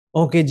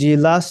Okay ji,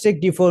 elastic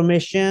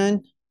deformation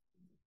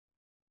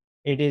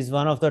it is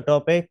one of the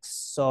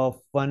topics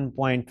of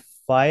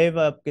 1.5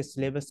 आपके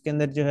syllabus के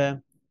अंदर जो है।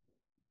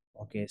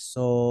 Okay,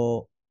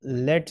 so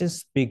let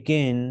us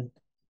begin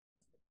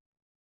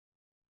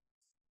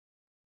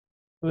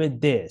with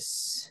this.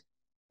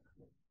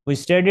 We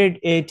studied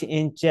it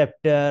in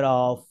chapter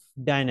of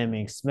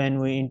dynamics. When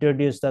we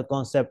introduced the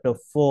concept of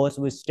force,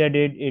 we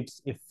studied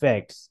its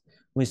effects.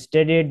 We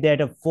studied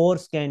that a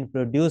force can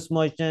produce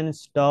motion,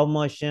 stop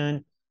motion,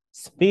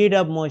 speed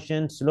up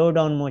motion, slow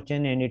down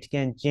motion, and it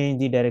can change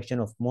the direction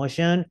of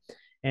motion.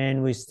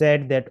 And we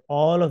said that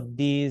all of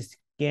these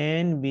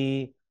can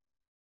be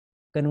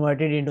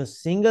converted into a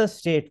single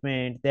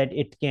statement that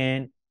it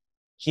can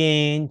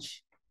change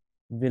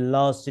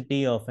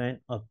velocity of an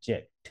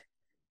object,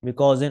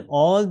 because in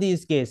all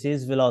these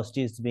cases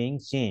velocity is being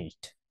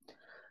changed.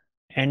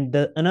 And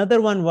the another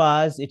one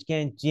was it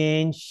can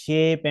change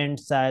shape and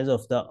size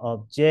of the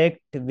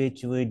object,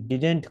 which we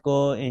didn't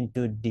go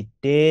into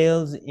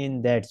details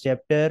in that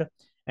chapter,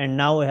 and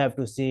now we have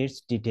to see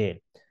its detail.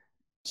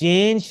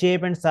 Change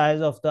shape and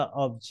size of the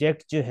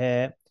object जो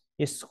है,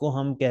 इसको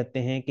हम कहते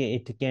हैं कि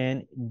it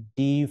can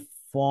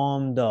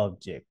deform the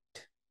object.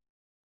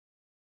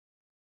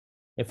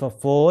 If a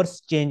force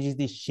changes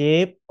the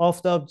shape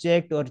of the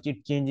object or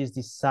it changes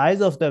the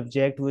size of the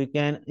object, we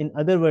can, in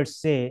other words,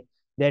 say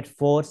that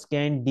force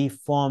can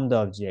deform the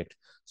object.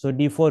 So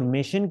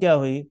deformation क्या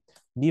हुई?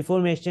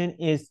 Deformation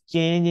is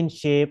change in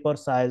shape or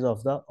size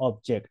of the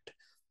object.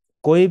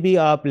 कोई भी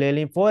आप ले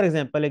लें, for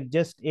example एक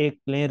just एक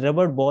लें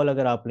रबर बॉल,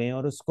 अगर आप लें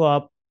और उसको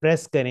आप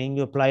प्रेस करें,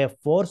 you apply a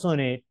force on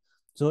it,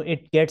 so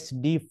it gets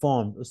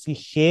deformed, उसकी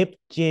शेप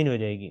चेंज हो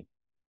जाएगी।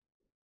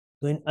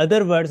 तो इन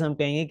अदर वर्ड्स हम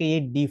कहेंगे कि ये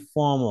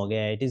डिफॉर्म हो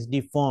गया है, इट इज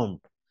डिफॉर्म्ड।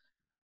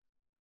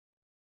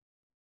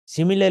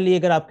 सिमिलरली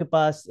अगर आपके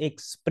पास एक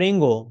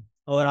स्प्रिंग हो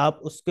और आप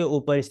उसके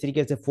ऊपर इस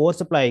तरीके से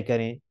फोर्स अप्लाई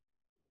करें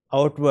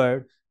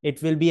outward,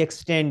 it will be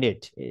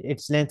extended,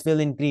 its length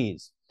will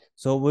increase,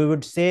 so we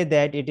would say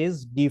that it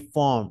is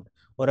deformed.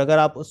 और अगर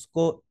आप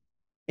उसको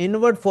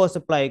इनवर्ड फोर्स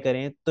अप्लाई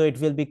करें तो it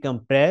will be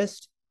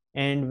compressed,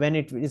 and when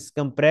it is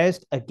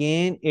compressed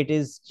again it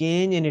is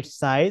change in its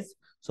size,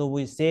 so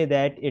we say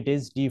that it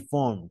is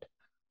deformed.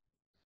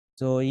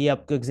 तो ये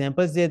आपको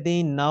examples दे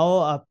दी। Now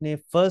आपने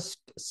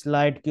फर्स्ट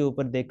स्लाइड के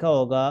ऊपर देखा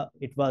होगा,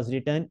 it was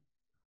written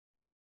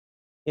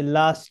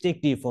elastic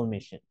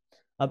deformation.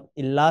 अब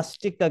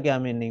elastic का क्या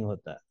मीनिंग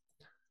होता है?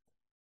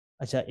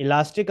 अच्छा,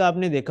 इलास्टिक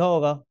आपने देखा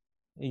होगा,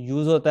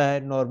 यूज होता है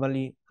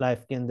नॉर्मली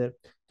लाइफ के अंदर।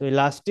 तो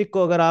इलास्टिक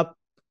को अगर आप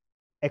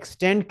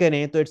एक्सटेंड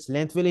करें तो its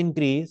length will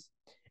increase,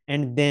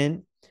 and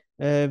then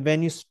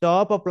when you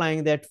stop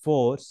applying that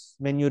force,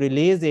 when you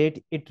release it,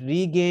 it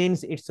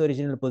regains its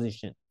original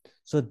position.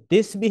 So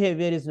this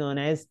behavior is known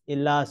as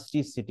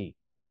elasticity.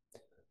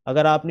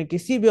 अगर आपने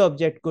किसी भी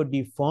ऑब्जेक्ट को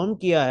डिफॉर्म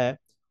किया है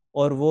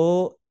और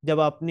वो जब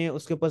आपने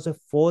उसके ऊपर से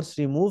फोर्स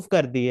रिमूव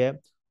कर दी है,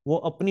 वो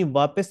अपनी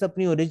वापस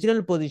अपनी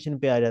ओरिजिनल पोजीशन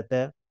पे आ जाता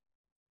है,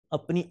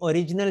 अपनी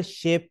ओरिजिनल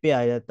शेप पे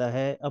आ जाता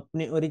है,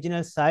 अपने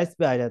ओरिजिनल साइज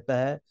पे आ जाता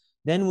है,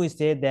 then we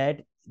say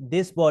that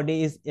this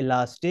body is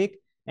elastic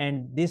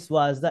and this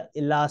was the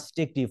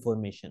elastic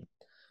deformation.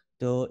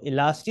 तो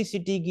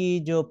इलास्टिसिटी की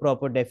जो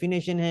प्रॉपर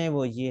डेफिनेशन है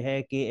वो ये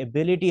है कि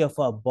ability of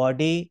a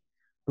body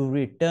to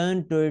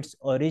return to its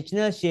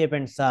original shape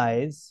and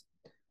size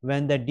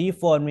when the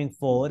deforming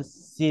force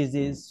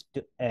ceases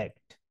to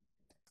act.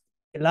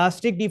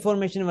 Elastic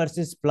deformation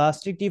versus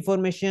plastic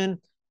deformation.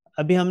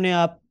 अभी हमने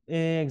आप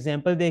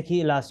एग्जांपल देखी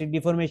इलास्टिक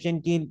डिफॉर्मेशन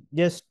की।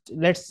 जस्ट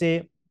लेट्स से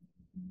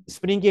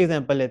स्प्रिंग की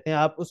example लेते हैं,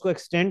 आप उसको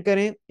एक्सटेंड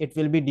करें इट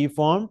विल बी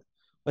डिफॉर्म्ड,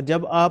 और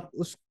जब आप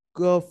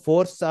उसको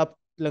फोर्स आप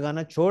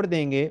लगाना छोड़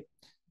देंगे,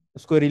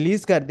 उसको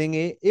रिलीज कर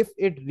देंगे, if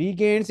it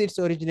regains its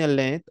original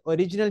length,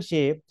 original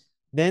shape,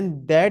 then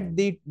that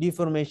the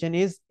deformation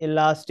is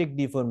elastic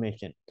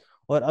deformation.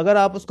 और अगर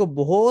आप उसको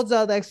बहुत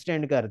ज्यादा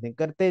एक्सटेंड कर दें,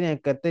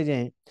 करते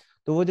जाएं,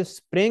 तो वो जो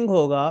स्प्रिंग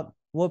होगा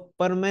वो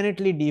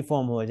परमानेंटली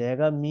डिफॉर्म हो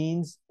जाएगा,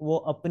 मींस वो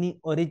अपनी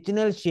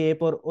ओरिजिनल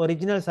शेप और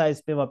ओरिजिनल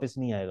साइज पे वापस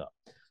नहीं आएगा।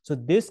 So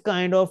this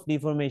kind of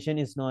deformation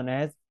is known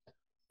as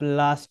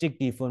plastic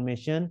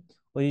deformation.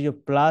 और ये जो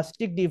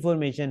प्लास्टिक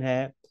डिफॉर्मेशन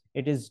है,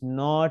 it is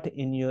not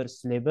in your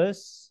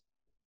syllabus.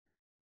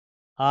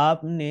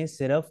 आपने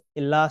सिर्फ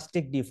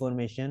इलास्टिक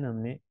डिफॉर्मेशन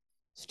हमने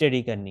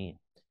स्टडी करनी है।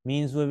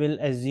 मींस वी विल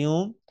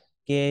एज्यूम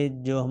कि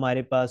जो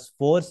हमारे पास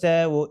फोर्स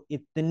है वो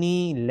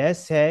इतनी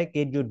लेस है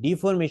कि जो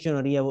डिफॉर्मेशन हो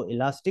रही है वो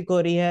इलास्टिक हो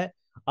रही है।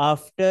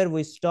 After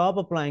we stop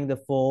applying the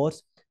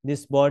force,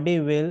 this body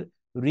will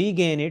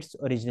regain its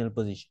original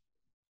position.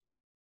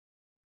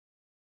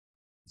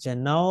 अच्छा,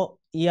 नाउ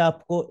ये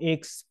आपको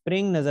एक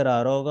स्प्रिंग नजर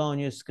आ रहा होगा ऑन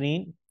योर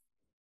स्क्रीन।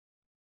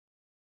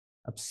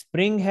 अब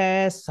स्प्रिंग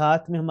है,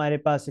 साथ में हमारे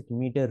पास एक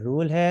मीटर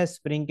रूल है,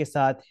 स्प्रिंग के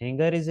साथ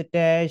हैंगर इज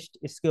अटैच्ड,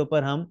 इसके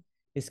ऊपर हम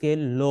इसके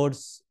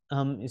लोड्स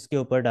हम इसके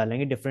ऊपर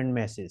डालेंगे डिफरेंट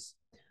मैसेज।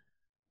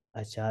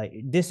 अच्छा,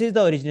 this is the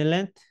original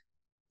length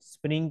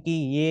spring की,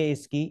 ये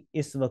इसकी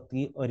इस वक्त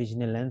की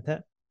ओरिजिनल लेंथ है।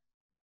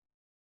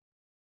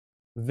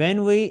 When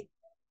we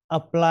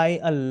apply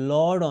a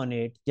load on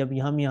it, जब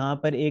हम यहाँ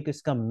पर एक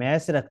इसका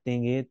मैस रख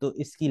देंगे तो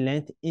इसकी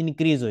लेंथ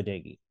इंक्रीज हो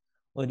जाएगी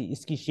और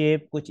इसकी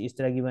शेप कुछ इस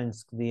तरह की बन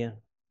सकती है.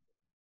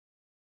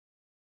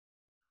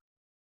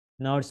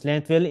 Now its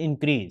length will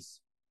increase.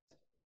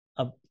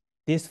 अब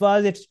this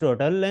was it's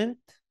total length,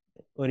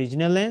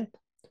 original length.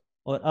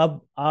 और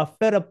अब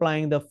after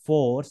applying the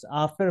force,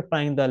 after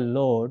applying the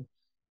load,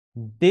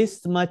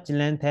 this much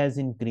length has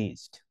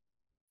increased.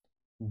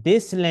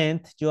 This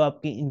length जो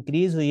आपकी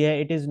इंक्रीज हुई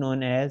है, it is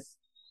known as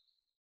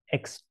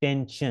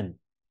extension.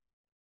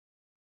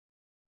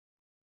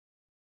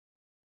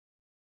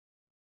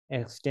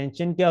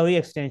 Extension क्या हुई?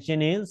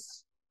 Extension is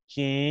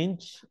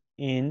change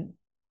in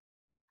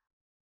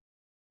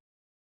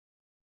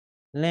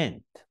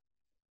length.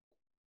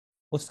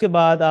 उसके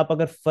बाद आप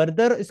अगर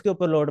फर्दर इसके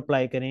ऊपर लोड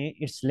अप्लाई करें,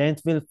 its length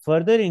will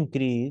further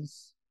increase.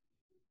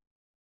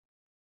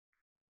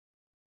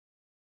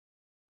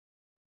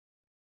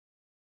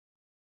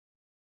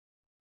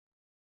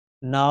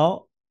 Now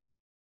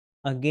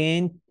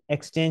again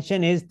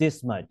extension is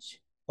this much.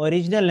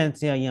 Original length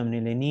से आई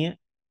हमने लेनी है.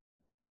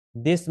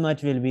 This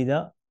much will be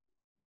the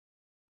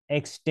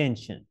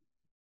extension,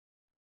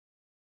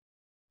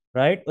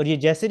 right. और ये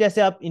जैसे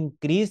जैसे आप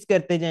इंक्रीज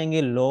करते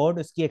जाएंगे लोड,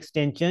 उसकी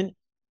एक्सटेंशन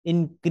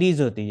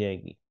इंक्रीज होती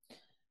जाएगी.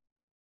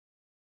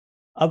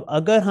 अब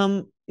अगर हम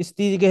इस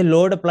चीज के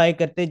लोड अप्लाई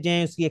करते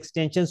जाएं, उसकी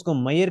एक्सटेंशंस को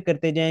मेजर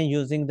करते जाएं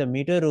यूजिंग द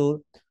मीटर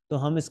रूल, तो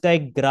हम इसका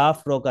एक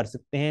ग्राफ ड्रॉ कर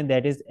सकते हैं,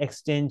 that is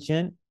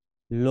extension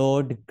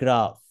load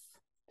graph.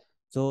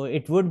 So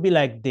it would be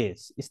like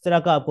this. इस तरह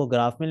का आपको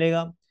ग्राफ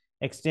मिलेगा,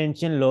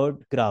 एक्सटेंशन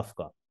लोड ग्राफ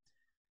का.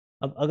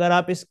 अब अगर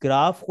आप इस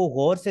ग्राफ को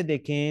गौर से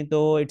देखें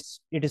तो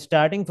it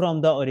starting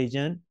from the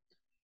origin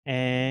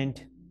and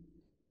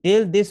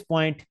till this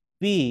point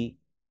P,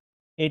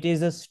 it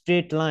is a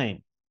straight line.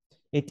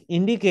 It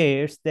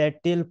indicates that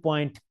till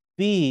point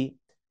P,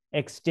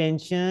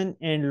 extension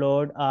and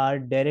load are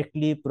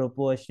directly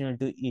proportional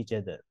to each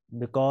other.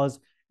 Because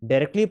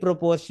directly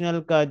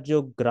proportional का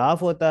जो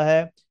graph होता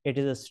है, it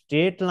is a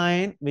straight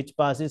line which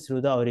passes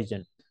through the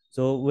origin.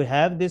 So we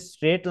have this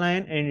straight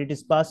line and it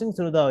is passing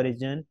through the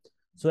origin.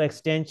 So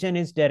extension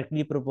is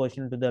directly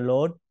proportional to the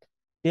load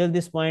till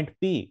this point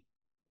P.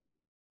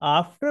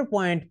 After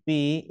point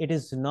P, it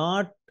is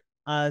not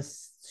a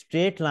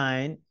straight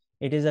line,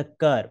 it is a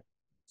curve.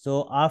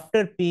 So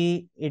after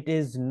P, it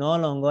is no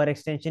longer,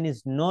 extension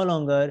is no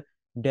longer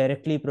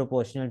directly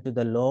proportional to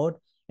the load.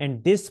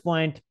 And this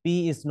point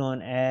P is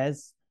known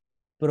as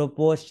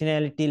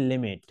proportionality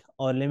limit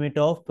or limit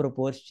of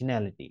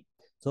proportionality.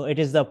 So it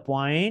is the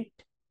point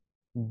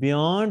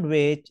beyond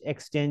which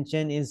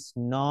extension is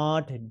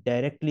not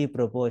directly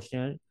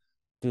proportional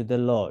to the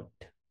load.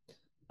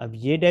 अब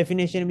ये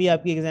definition भी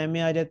आपकी exam में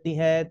आ जाती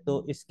है,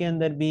 तो इसके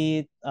अंदर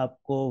भी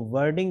आपको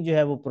वर्डिंग जो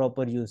है वो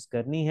प्रॉपर यूज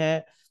करनी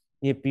है.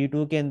 ये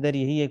P2 के अंदर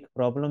यही एक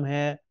प्रॉब्लम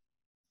है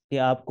कि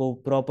आपको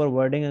प्रॉपर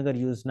वर्डिंग अगर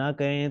यूज ना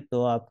करें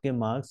तो आपके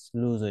मार्क्स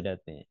लूज हो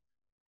जाते हैं.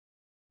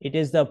 It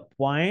is the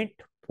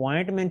point,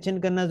 point mention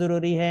करना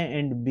जरूरी है,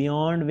 and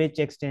beyond which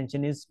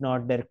extension is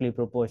not directly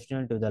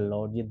proportional to the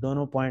load. ये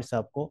दोनों पॉइंट्स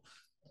आपको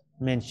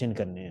मेंशन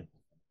करने हैं.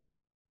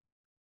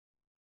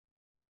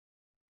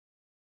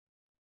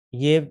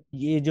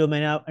 ये जो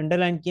मैंने आप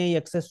अंडरलाइन किया, ये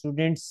अक्सर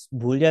स्टूडेंट्स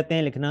भूल जाते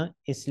हैं लिखना,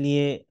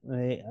 इसलिए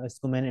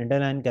इसको मैंने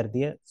अंडरलाइन कर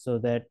दिया सो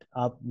दैट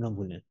आप ना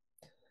भूलें.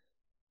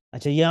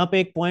 अच्छा, यहाँ पे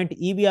एक पॉइंट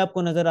ई भी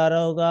आपको नजर आ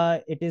रहा होगा.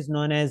 It is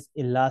known as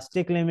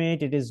elastic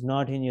limit. It is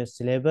not in your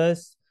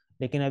syllabus,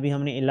 लेकिन अभी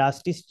हमने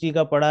इलास्टिसिटी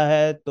का पढ़ा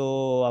है,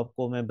 तो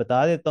आपको मैं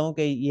बता देता हूँ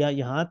कि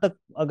यहाँ तक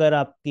अगर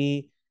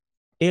आपकी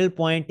टिल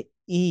पॉइंट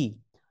ई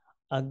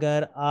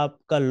अगर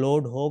आपका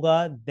लोड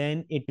होगा,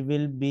 then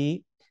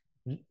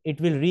it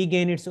will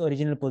regain its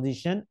original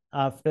position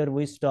after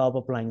we stop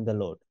applying the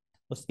load.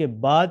 उसके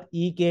बाद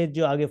ई के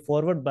जो आगे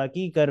फॉरवर्ड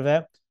बाकी कर्व है,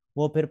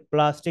 वो फिर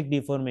प्लास्टिक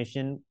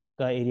डिफॉर्मेशन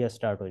का एरिया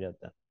स्टार्ट हो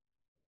जाता है.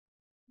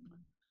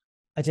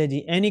 अच्छा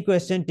जी, any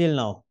question till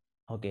now?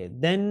 Okay,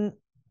 then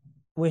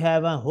we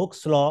have a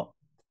Hooke's law,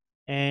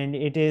 and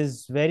it is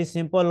very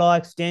simple law.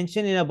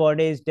 Extension in a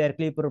body is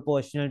directly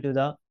proportional to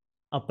the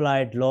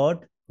applied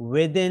load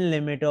within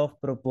limit of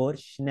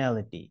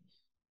proportionality.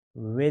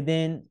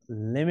 Within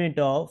limit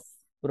of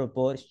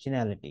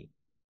proportionality.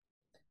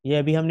 ये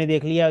अभी हमने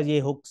देख लिया, ये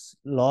Hooke's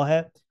law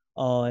है.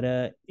 और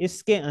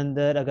इसके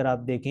अंदर अगर आप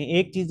देखें,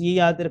 एक चीज ये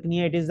याद रखनी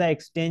है, it is the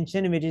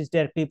extension which is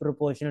directly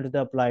proportional to the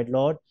applied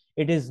load.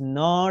 It is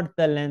not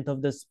the length of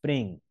the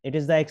spring, it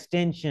is the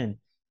extension,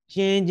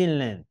 change in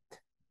length.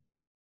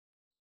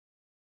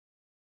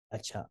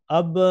 अच्छा,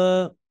 अब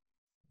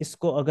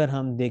इसको अगर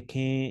हम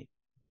देखें,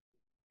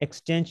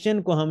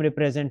 एक्सटेंशन को हम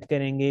रिप्रेजेंट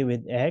करेंगे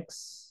with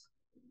x.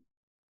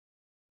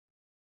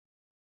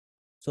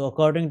 So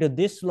according to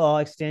this law,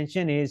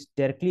 extension is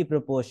directly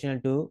proportional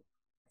to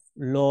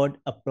load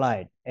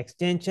applied.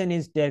 Extension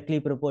is directly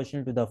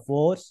proportional to the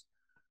force.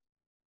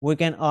 We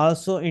can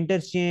also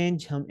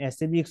interchange, हम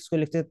ऐसे भी इसको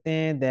लिख सकते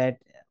हैं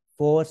that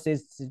force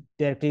is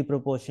directly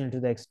proportional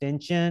to the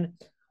extension.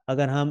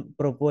 अगर हम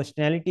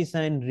proportionality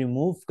sign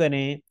remove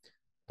करें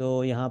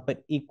तो यहाँ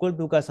पर इक्वल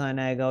टू का साइन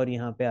आएगा और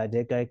यहाँ पे आ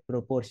जाएगा एक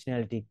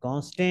proportionality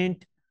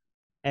constant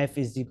F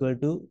is equal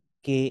to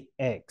के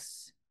एक्स।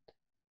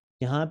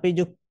 यहाँ पे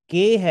जो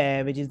k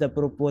है which is the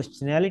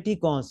proportionality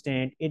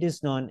constant, it is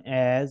known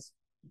as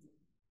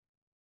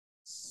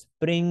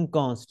spring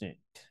constant,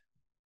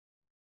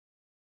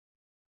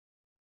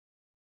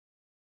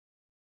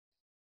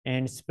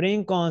 and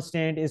spring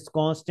constant is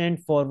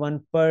constant for one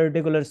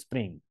particular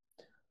spring।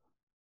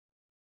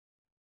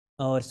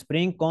 और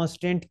स्प्रिंग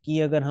कांस्टेंट की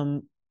अगर हम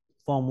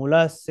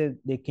फॉर्मूला से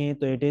देखें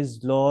तो it is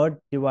load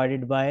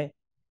divided by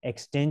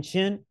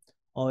extension,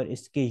 और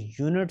इसके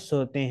यूनिट्स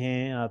होते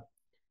हैं आप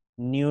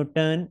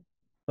न्यूटन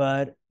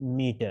पर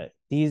मीटर।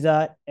 दीज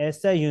आर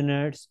ऐसा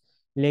यूनिट्स,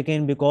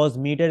 लेकिन because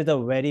metre is a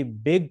very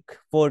big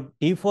for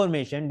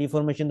deformation,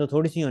 deformation तो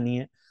थोड़ी सी होनी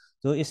है,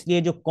 तो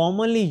इसलिए जो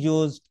कॉमनली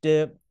यूज्ड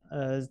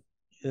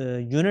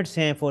यूनिट्स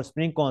हैं for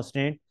spring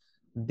constant,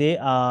 they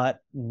are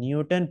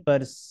Newton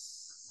पर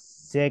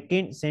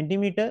second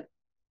centimetre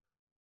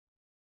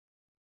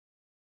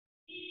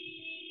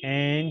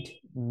and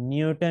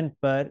Newton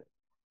per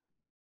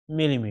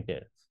millimeter।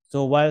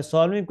 So while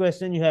solving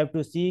question you have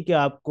to see कि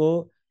आपको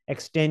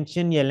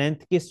एक्सटेंशन या लेंथ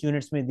किस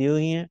यूनिट्स में दी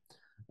हुई हैं,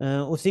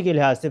 उसी के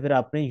लिहाज से फिर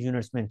आपने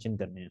यूनिट्स मेंशन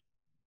करने हैं।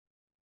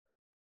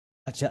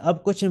 अच्छा,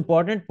 अब कुछ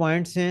इंपॉर्टेंट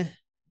पॉइंट्स हैं।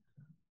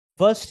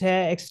 फर्स्ट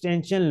है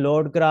एक्सटेंशन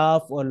लोड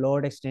ग्राफ और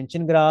लोड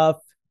एक्सटेंशन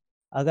ग्राफ।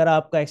 अगर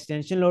आपका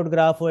एक्सटेंशन लोड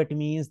ग्राफ हो, it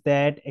means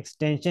that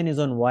extension is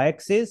on Y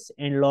axis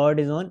and load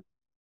is on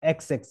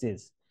x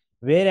axis,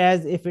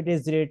 whereas if it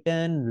is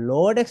written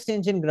load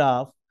extension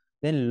graph,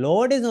 then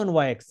load is on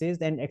y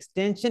axis and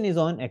extension is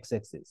on x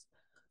axis।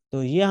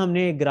 तो ये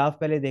हमने एक graph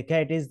पहले देखा,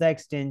 it is the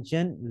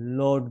extension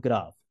load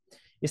graph.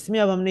 इसमें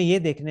अब हमने ये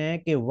देखना है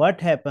कि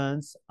what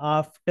happens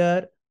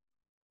after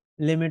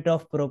limit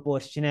of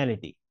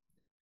proportionality.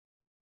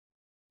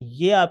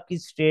 ये आपकी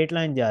स्ट्रेट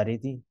लाइन जा रही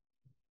थी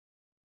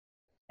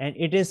and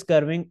it is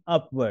curving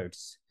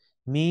upwards,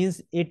 means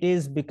it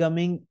is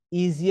becoming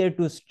easier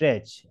to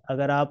stretch।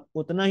 अगर आप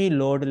उतना ही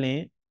लोड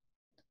लें,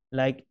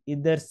 लाइक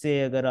इधर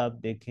से अगर आप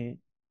देखें,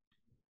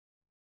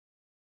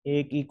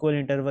 एक इक्वल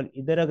इंटरवल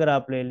इधर अगर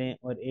आप ले लें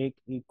और एक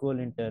इक्वल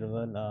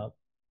इंटरवल आप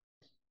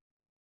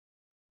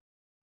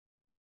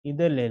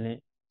इधर ले लें,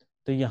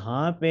 तो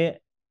यहाँ पे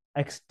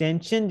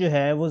एक्सटेंशन जो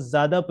है वो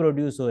ज्यादा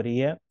प्रोड्यूस हो रही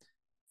है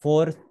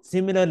फॉर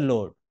सिमिलर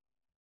लोड।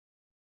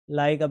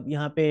 लाइक अब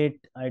यहाँ पे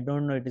I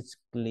don't know it is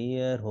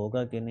clear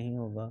होगा कि नहीं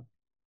होगा।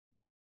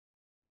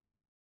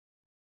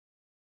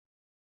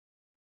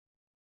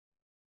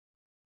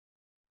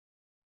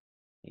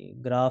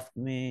 ग्राफ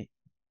में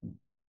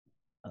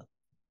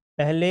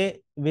पहले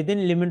with in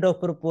limit of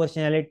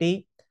proportionality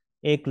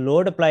एक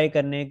लोड अप्लाई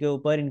करने के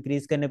ऊपर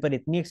इंक्रीज करने पर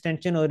इतनी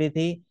एक्सटेंशन हो रही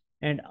थी,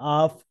 and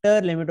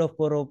after limit of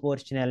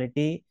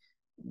proportionality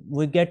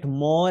we get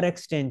more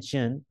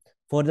extension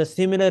for the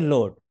similar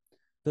load,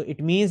 तो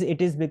it means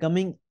it is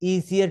becoming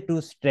easier to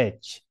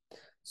stretch.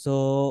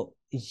 सो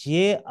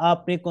ये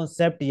आपने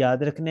कॉन्सेप्ट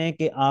याद रखना है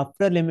कि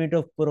after limit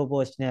of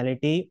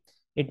proportionality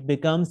it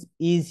becomes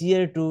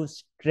easier to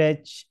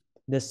stretch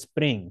the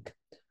spring.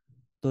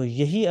 तो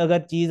यही अगर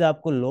चीज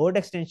आपको लोड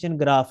एक्सटेंशन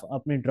ग्राफ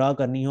अपने ड्रॉ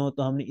करनी हो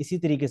तो हमने इसी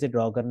तरीके से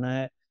ड्रॉ करना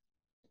है।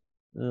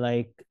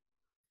 लाइक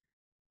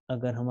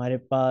अगर हमारे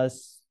पास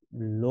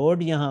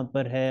लोड यहाँ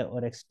पर है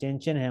और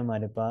एक्सटेंशन है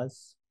हमारे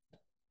पास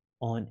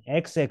ऑन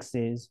एक्स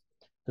एक्सिस,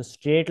 तो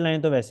स्ट्रेट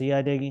लाइन तो वैसे ही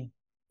आ जाएगी।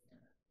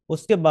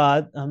 उसके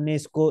बाद हमने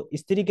इसको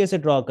इस तरीके से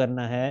ड्रॉ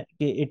करना है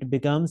कि it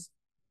becomes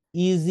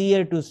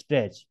easier to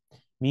stretch,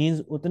 means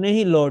उतने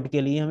ही लोड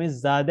के लिए हमें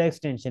ज्यादा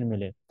एक्सटेंशन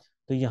मिले।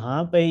 तो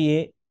यहाँ पे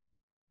ये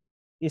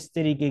इस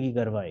तरीके की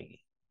कर्व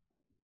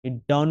आएगी,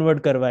 डाउनवर्ड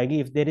करवाएगी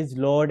if there is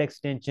load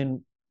extension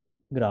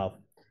graph.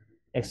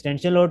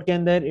 Extension load के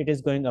अंदर इट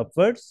इज गोइंग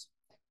अपवर्ड्स,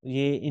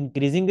 ये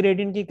इंक्रीजिंग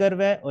ग्रेडियंट की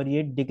कर्व है और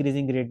ये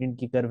डिक्रीजिंग ग्रेडियंट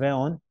की कर्व है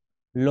on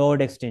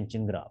load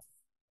extension graph.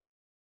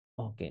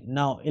 Okay,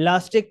 now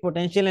elastic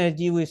potential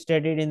energy we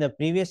studied in the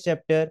previous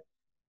chapter,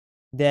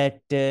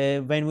 that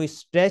when we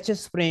stretch a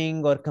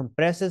spring or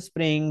compress a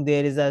spring,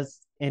 there is a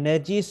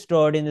energy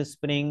stored in the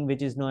spring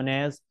which is known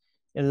as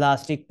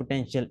elastic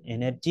potential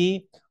energy।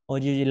 और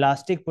जो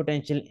elastic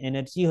potential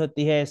energy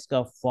होती है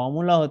इसका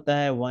formula होता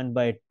है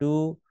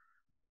 1/2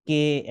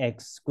 के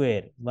x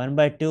square,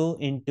 1/2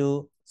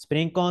 into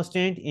spring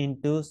constant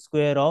into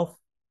square of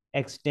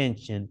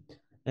extension.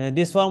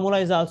 This formula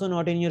is also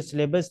not in your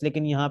syllabus,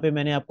 लेकिन यहाँ पे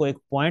मैंने आपको एक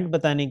पॉइंट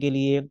बताने के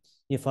लिए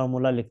ये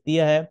फार्मूला लिख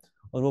दिया है,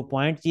 और वो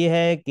पॉइंट ये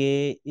है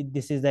कि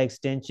this is the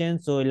extension,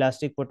 so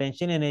elastic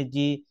potential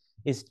energy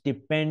is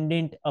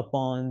dependent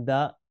upon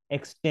the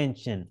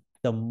extension.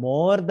 The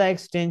more the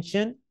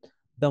extension,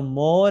 the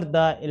more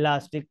the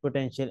elastic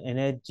potential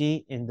energy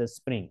in the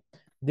spring।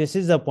 this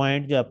is a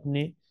point जो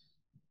आपने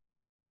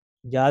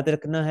याद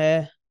रखना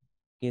है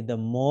कि the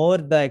more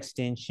the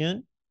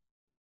extension,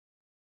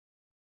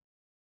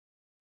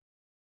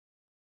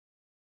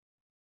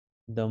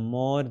 the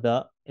more the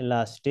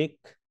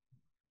elastic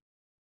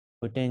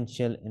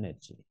potential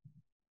energy,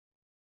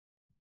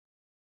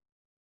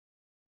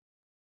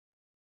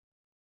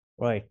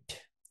 right?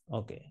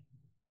 Okay,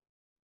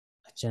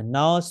 अच्छा,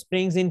 now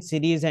springs in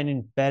series and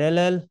in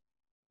parallel.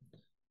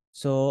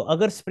 सो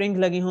अगर spring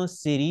लगी हो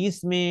सीरीज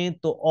में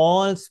तो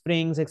all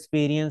springs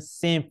experience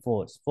same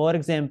force. For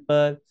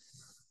example,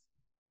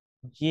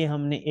 ये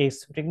हमने एक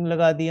स्प्रिंग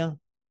लगा दिया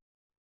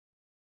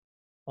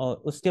और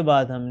उसके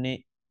बाद हमने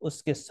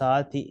उसके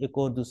साथ ही एक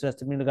और दूसरा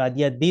स्प्रिंग लगा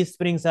दिया। दी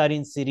springs are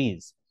in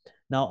series.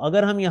 Now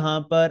अगर हम यहाँ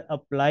पर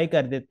अप्लाई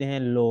कर देते हैं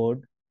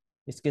लोड,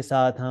 इसके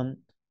साथ हम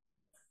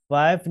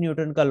 5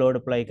 न्यूटन का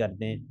लोड अप्लाई कर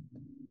दें,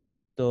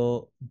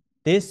 तो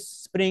this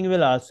spring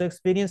will also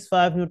experience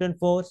 5 Newton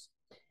force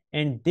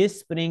and this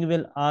spring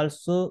will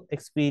also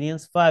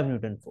experience 5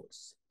 Newton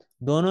force.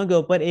 दोनों के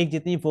ऊपर एक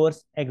जितनी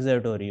फोर्स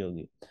एक्सर्ट हो रही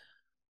होगी।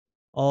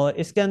 और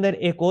इसके अंदर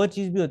एक और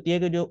चीज भी होती है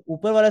कि जो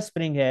ऊपर वाला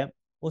स्प्रिंग है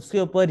उसके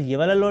ऊपर ये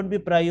वाला लोड भी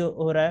अप्लाई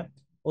हो रहा है,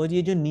 और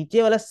ये जो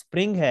नीचे वाला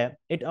स्प्रिंग है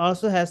it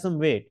also has some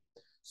weight.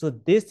 So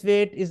this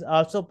wait is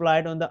also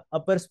applied on the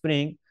upper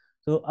spring.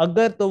 तो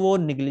अगर तो वो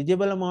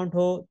निग्लिजिबल अमाउंट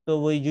हो तो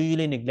वो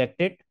usually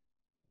neglected.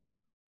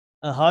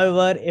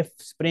 However, if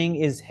spring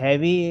is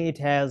heavy, it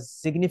has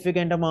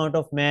significant amount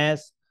of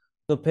mass,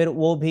 तो फिर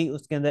वो भी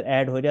उसके अंदर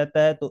ऐड हो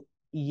जाता है। तो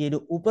ये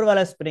जो ऊपर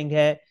वाला स्प्रिंग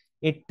है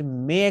it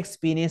may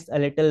experience a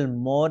little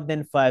more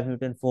than 5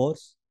 Newton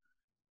force.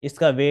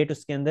 इसका वेट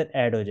उसके अंदर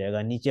ऐड हो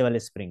जाएगा नीचे वाले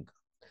स्प्रिंग का,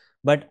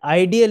 but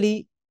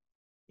ideally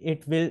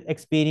it will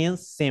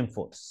experience same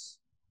force.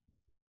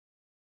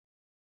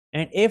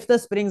 And if the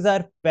springs are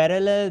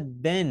parallel,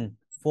 then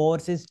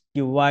force is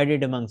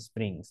divided among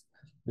springs.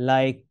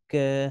 Like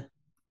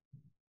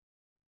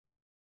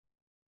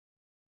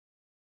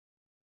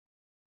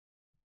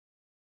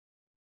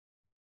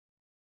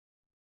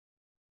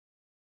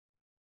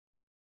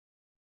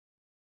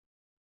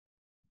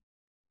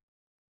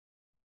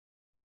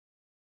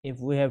if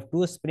we have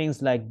two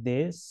springs like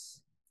this,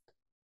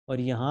 और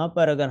यहाँ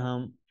पर अगर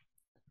हम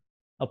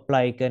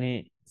अप्लाई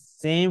करें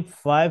सेम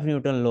 5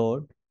 न्यूटन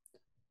लोड,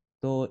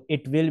 तो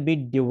it will be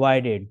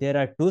divided. There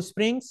are two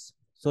springs,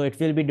 so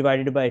it will be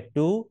divided by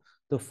 2।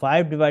 तो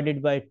 5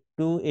 divided by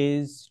 2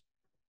 is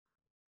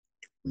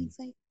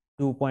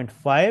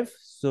 2.5.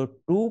 So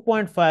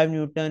 2.5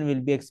 Newton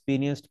will be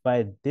experienced by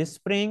this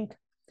spring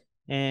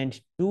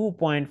and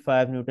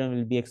 2.5 Newton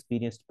will be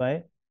experienced by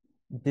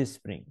this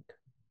spring.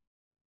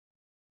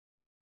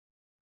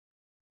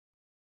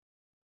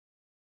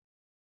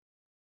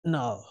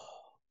 Now,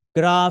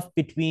 graph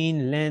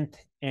between length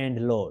and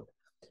load.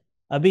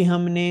 अभी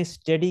हमने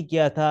study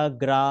किया था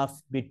graph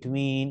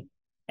between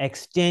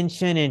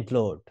extension and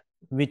load,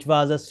 which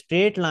was a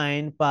straight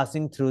line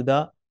passing through the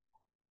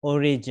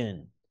origin,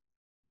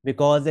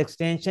 because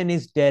extension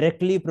is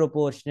directly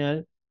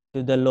proportional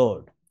to the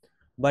load.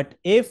 But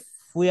if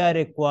we are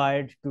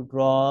required to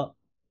draw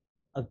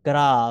a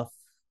graph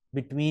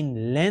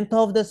between length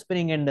of the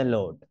spring and the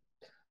load,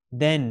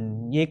 then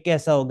ये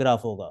कैसा हो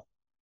graph होगा?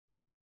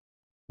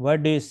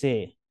 What do you say?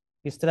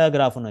 किस तरह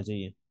graph होना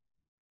चाहिए?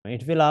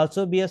 It will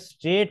also be a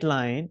straight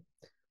line,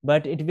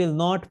 but it will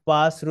not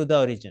pass through the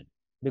origin,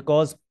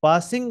 because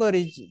passing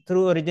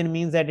through origin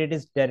means that it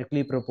is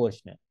directly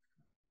proportional,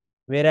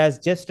 whereas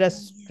just a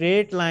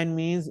straight line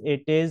means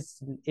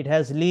it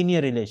has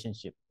linear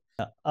relationship.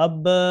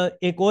 अब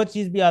एक और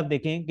चीज भी आप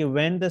देखें कि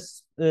when the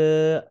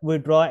we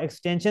draw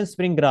extension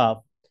spring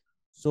graph,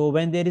 so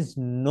when there is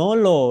no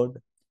load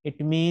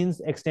it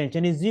means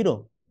extension is 0.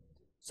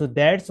 So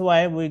that's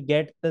why we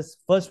get this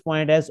first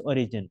point as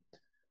origin.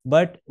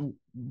 But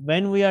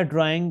when we are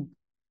drawing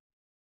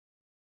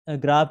a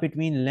graph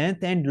between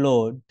length and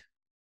load,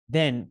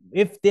 then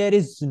if there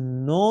is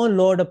no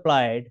load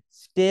applied,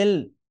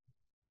 still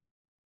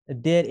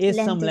there is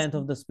some length is length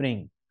of the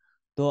spring.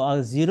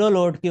 तो zero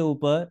load के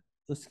ऊपर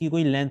उसकी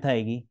कोई length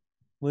आएगी,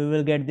 we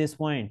will get this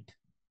point,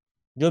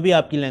 जो भी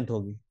आपकी length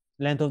होगी,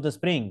 लेंथ ऑफ द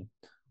स्प्रिंग,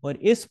 और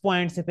इस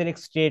पॉइंट से फिर एक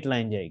स्ट्रेट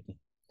लाइन जाएगी।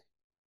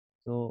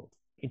 तो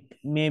it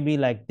may be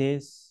like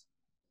this.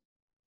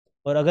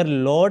 और अगर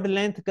लोड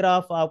लेंथ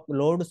ग्राफ आप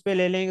लोड उस पर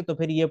ले लेंगे तो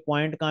फिर ये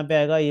पॉइंट कहाँ पे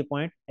आएगा? ये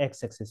पॉइंट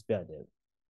एक्स एक्सिस पे आ जाएगा।